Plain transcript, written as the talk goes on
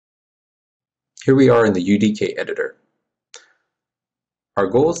Here we are in the UDK editor. Our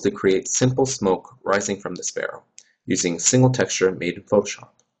goal is to create simple smoke rising from this barrel, using a single texture made in Photoshop.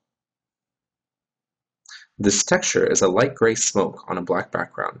 This texture is a light gray smoke on a black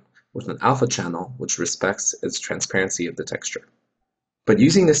background, with an alpha channel which respects its transparency of the texture. But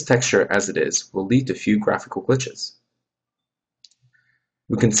using this texture as it is will lead to few graphical glitches.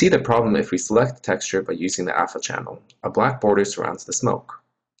 We can see the problem if we select the texture by using the alpha channel. A black border surrounds the smoke.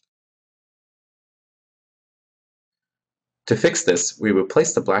 To fix this, we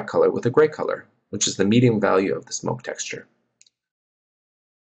replace the black color with a gray color, which is the medium value of the smoke texture.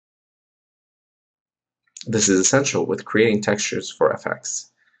 This is essential with creating textures for FX.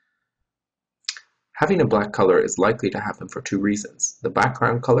 Having a black color is likely to happen for two reasons: the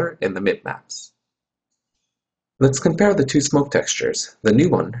background color and the bitmaps. Let's compare the two smoke textures. The new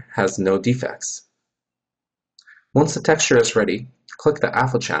one has no defects. Once the texture is ready, click the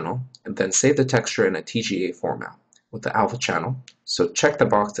alpha channel and then save the texture in a TGA format with the alpha channel, so check the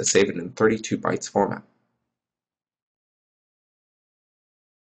box to save it in 32 bytes format.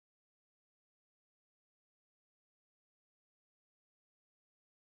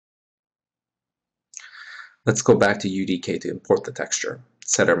 Let's go back to UDK to import the texture,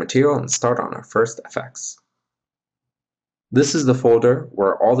 set our material, and start on our first effects. This is the folder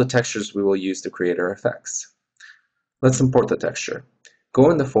where all the textures we will use to create our effects. Let's import the texture. Go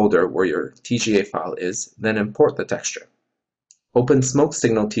in the folder where your TGA file is, then import the texture. Open Smoke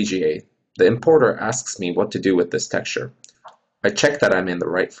Signal TGA. The importer asks me what to do with this texture. I check that I'm in the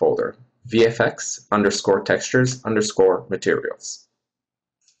right folder, VFX_textures_materials.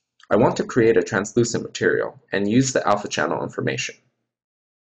 I want to create a translucent material and use the alpha channel information.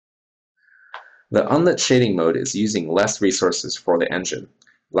 The unlit shading mode is using less resources for the engine.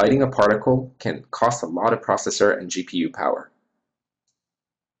 Lighting a particle can cost a lot of processor and GPU power.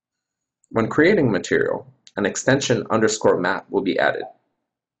 When creating a material, an extension _matte will be added.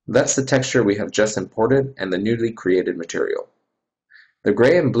 That's the texture we have just imported and the newly created material. The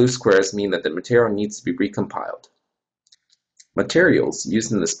gray and blue squares mean that the material needs to be recompiled. Materials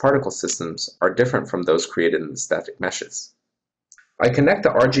used in this particle systems are different from those created in the static meshes. I connect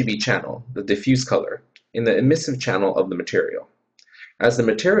the RGB channel, the diffuse color, in the emissive channel of the material. As the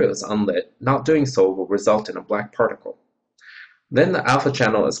material is unlit, not doing so will result in a black particle. Then the alpha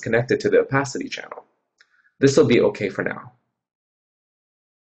channel is connected to the opacity channel. This will be okay for now.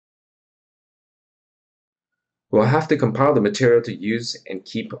 We'll have to compile the material to use and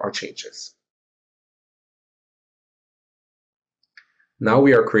keep our changes. Now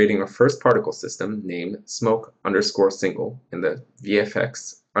we are creating our first particle system named smoke_single in the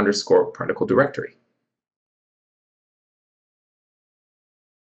VFX_particle directory.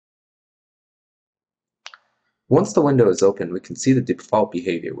 Once the window is open, we can see the default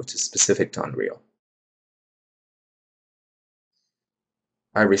behavior, which is specific to Unreal.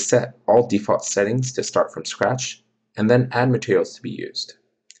 I reset all default settings to start from scratch, and then add materials to be used.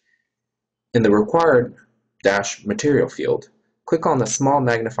 In the required -material field, click on the small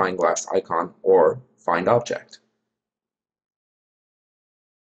magnifying glass icon or Find Object.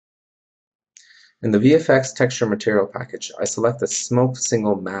 In the VFX texture material package, I select the smoke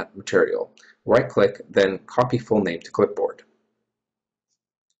single matte material, right-click, then copy full name to clipboard.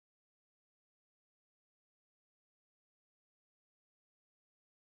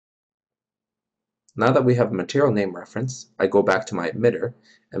 Now that we have a material name reference, I go back to my emitter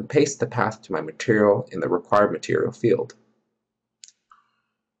and paste the path to my material in the required material field.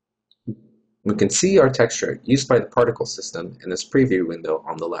 We can see our texture used by the particle system in this preview window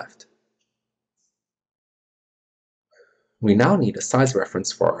on the left. We now need a size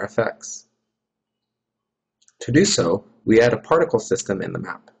reference for our effects. To do so, we add a particle system in the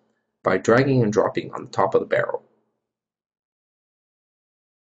map by dragging and dropping on the top of the barrel.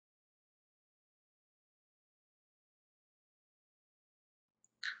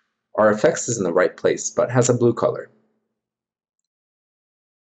 Our effects is in the right place, but has a blue color.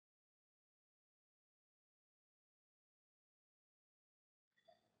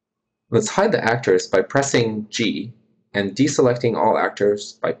 Let's hide the actors by pressing G and deselecting all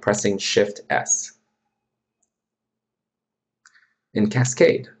actors by pressing Shift S. In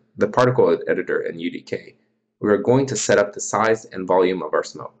Cascade, the particle editor in UDK, we are going to set up the size and volume of our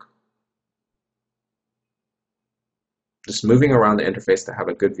smoke. Just moving around the interface to have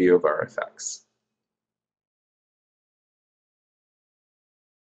a good view of our effects.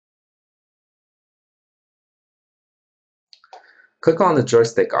 Click on the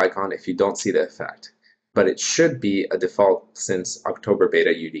joystick icon if you don't see the effect, but it should be a default since October Beta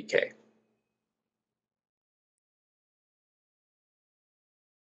UDK.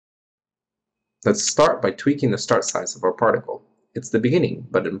 Let's start by tweaking the start size of our particle. It's the beginning,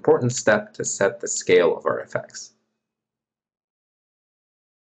 but an important step to set the scale of our effects.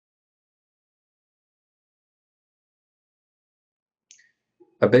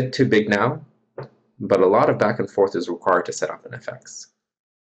 A bit too big now, but a lot of back and forth is required to set up an effects.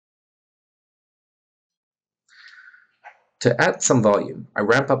 To add some volume, I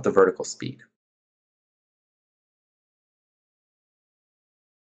ramp up the vertical speed.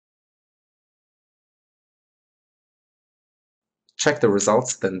 Check the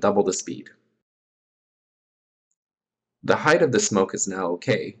results, then double the speed. The height of the smoke is now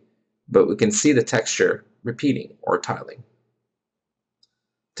okay, but we can see the texture repeating or tiling.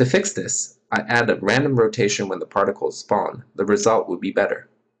 To fix this, I add a random rotation when the particles spawn. The result would be better.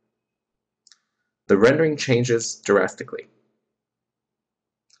 The rendering changes drastically.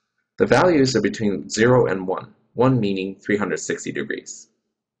 The values are between 0 and 1, 1 meaning 360 degrees.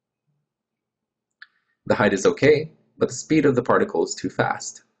 The height is okay, but the speed of the particle is too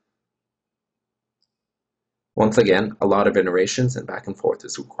fast. Once again, a lot of iterations and back and forth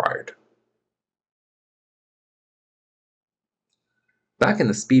is required. Back in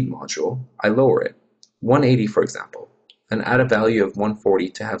the speed module, I lower it, 180 for example, and add a value of 140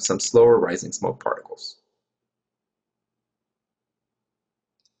 to have some slower rising smoke particles.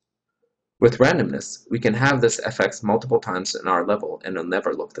 With randomness, we can have this FX multiple times in our level and it'll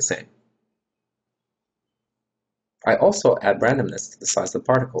never look the same. I also add randomness to the size of the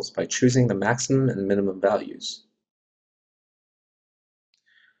particles by choosing the maximum and minimum values.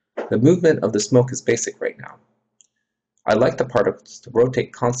 The movement of the smoke is basic right now. I like the particles to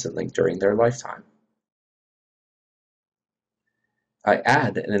rotate constantly during their lifetime. I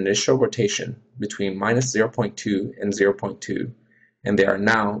add an initial rotation between minus 0.2 and 0.2, and they are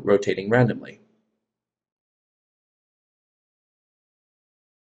now rotating randomly.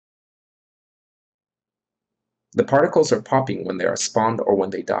 The particles are popping when they are spawned or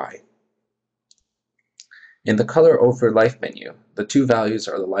when they die. In the color over life menu, the two values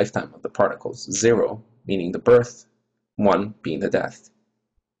are the lifetime of the particles, 0 meaning the birth, 1 being the death.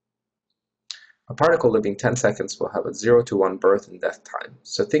 A particle living 10 seconds will have a 0 to 1 birth and death time,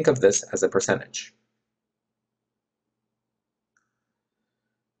 so think of this as a percentage.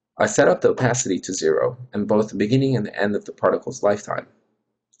 I set up the opacity to 0 in both the beginning and the end of the particle's lifetime.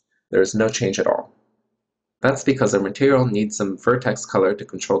 There is no change at all. That's because our material needs some vertex color to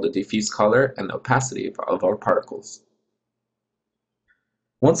control the diffuse color and the opacity of our particles.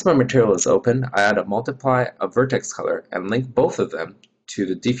 Once my material is open, I add a multiply of vertex color and link both of them to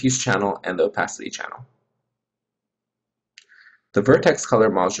the diffuse channel and the opacity channel. The vertex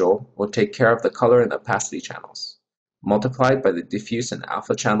color module will take care of the color and the opacity channels, multiplied by the diffuse and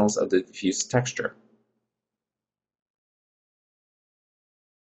alpha channels of the diffuse texture.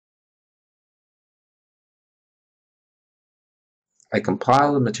 I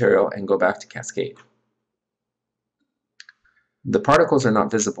compile the material and go back to Cascade. The particles are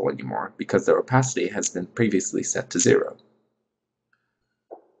not visible anymore because their opacity has been previously set to 0.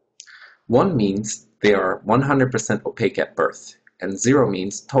 1 means they are 100% opaque at birth, and 0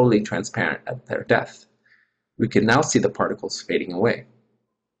 means totally transparent at their death. We can now see the particles fading away.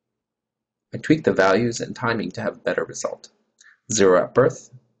 I tweak the values and timing to have a better result. 0 at birth,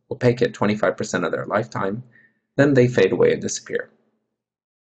 opaque at 25% of their lifetime, then they fade away and disappear.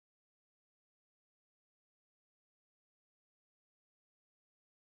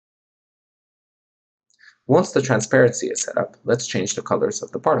 Once the transparency is set up, let's change the colors of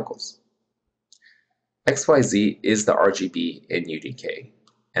the particles. XYZ is the RGB in UDK,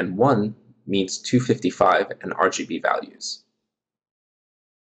 and 1 means 255 in RGB values.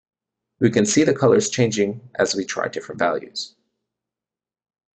 We can see the colors changing as we try different values.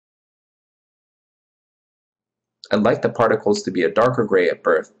 I'd like the particles to be a darker gray at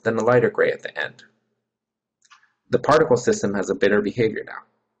birth than a lighter gray at the end. The particle system has a better behavior now.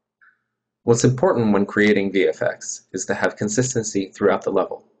 What's important when creating VFX is to have consistency throughout the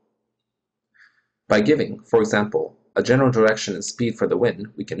level. By giving, for example, a general direction and speed for the wind,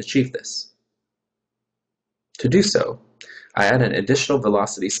 we can achieve this. To do so, I add an additional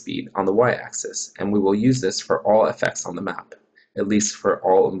velocity speed on the y-axis, and we will use this for all effects on the map, at least for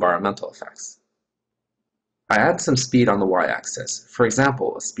all environmental effects. I add some speed on the y-axis, for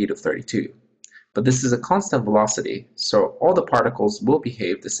example, a speed of 32. But this is a constant velocity, so all the particles will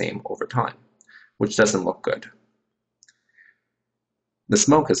behave the same over time, which doesn't look good. The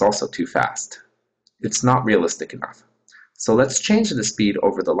smoke is also too fast. It's not realistic enough. So let's change the speed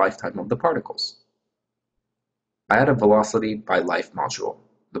over the lifetime of the particles. I add a velocity by life module.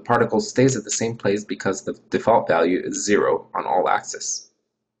 The particle stays at the same place because the default value is 0 on all axes.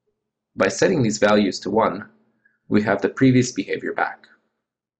 By setting these values to 1, we have the previous behavior back.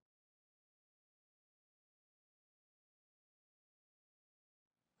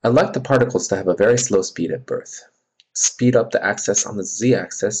 I like the particles to have a very slow speed at birth. Speed up the axis on the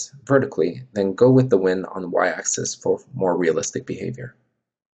z-axis vertically, then go with the wind on the y-axis for more realistic behavior.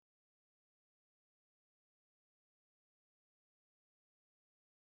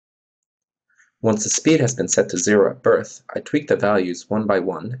 Once the speed has been set to 0 at birth, I tweak the values one by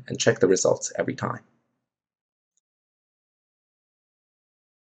one and check the results every time.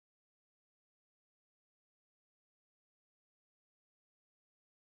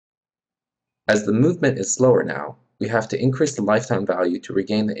 As the movement is slower now, we have to increase the lifetime value to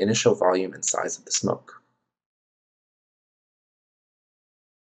regain the initial volume and size of the smoke.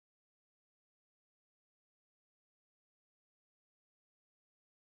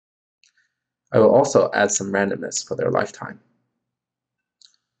 I will also add some randomness for their lifetime.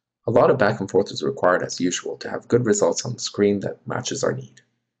 A lot of back and forth is required as usual to have good results on the screen that matches our need.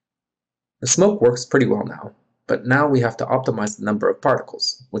 The smoke works pretty well now, but now we have to optimize the number of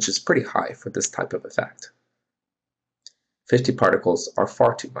particles, which is pretty high for this type of effect. 50 particles are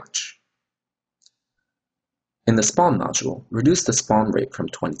far too much. In the spawn module, reduce the spawn rate from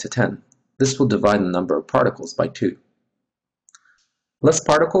 20 to 10. This will divide the number of particles by 2. Less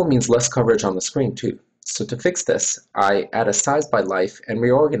particle means less coverage on the screen too. So to fix this, I add a size by life and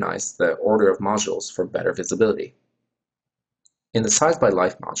reorganize the order of modules for better visibility. In the size by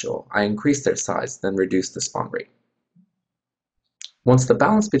life module, I increase their size, then reduce the spawn rate. Once the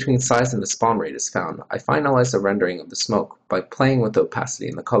balance between size and the spawn rate is found, I finalize the rendering of the smoke by playing with the opacity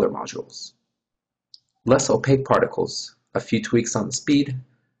in the color modules. Less opaque particles, a few tweaks on the speed,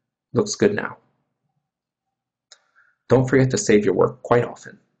 looks good now. Don't forget to save your work quite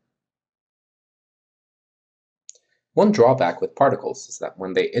often. One drawback with particles is that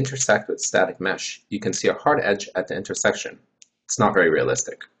when they intersect with static mesh, you can see a hard edge at the intersection. It's not very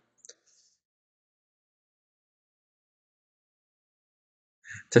realistic.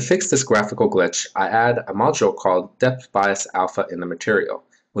 To fix this graphical glitch, I add a module called Depth Bias Alpha in the material,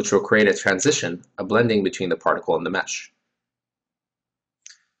 which will create a transition, a blending between the particle and the mesh.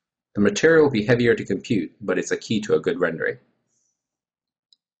 The material will be heavier to compute, but it's a key to a good rendering.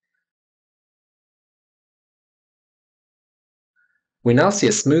 We now see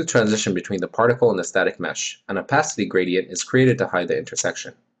a smooth transition between the particle and the static mesh. An opacity gradient is created to hide the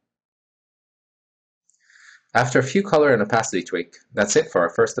intersection. After a few color and opacity tweak, that's it for our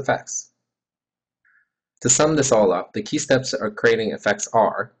first effects. To sum this all up, the key steps of creating effects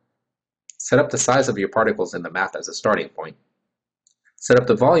are: set up the size of your particles in the map as a starting point, set up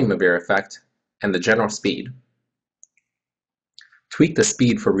the volume of your effect and the general speed, tweak the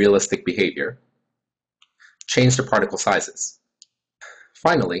speed for realistic behavior, change the particle sizes.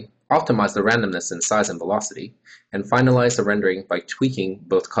 Finally, optimize the randomness in size and velocity, and finalize the rendering by tweaking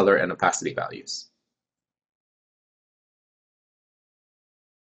both color and opacity values.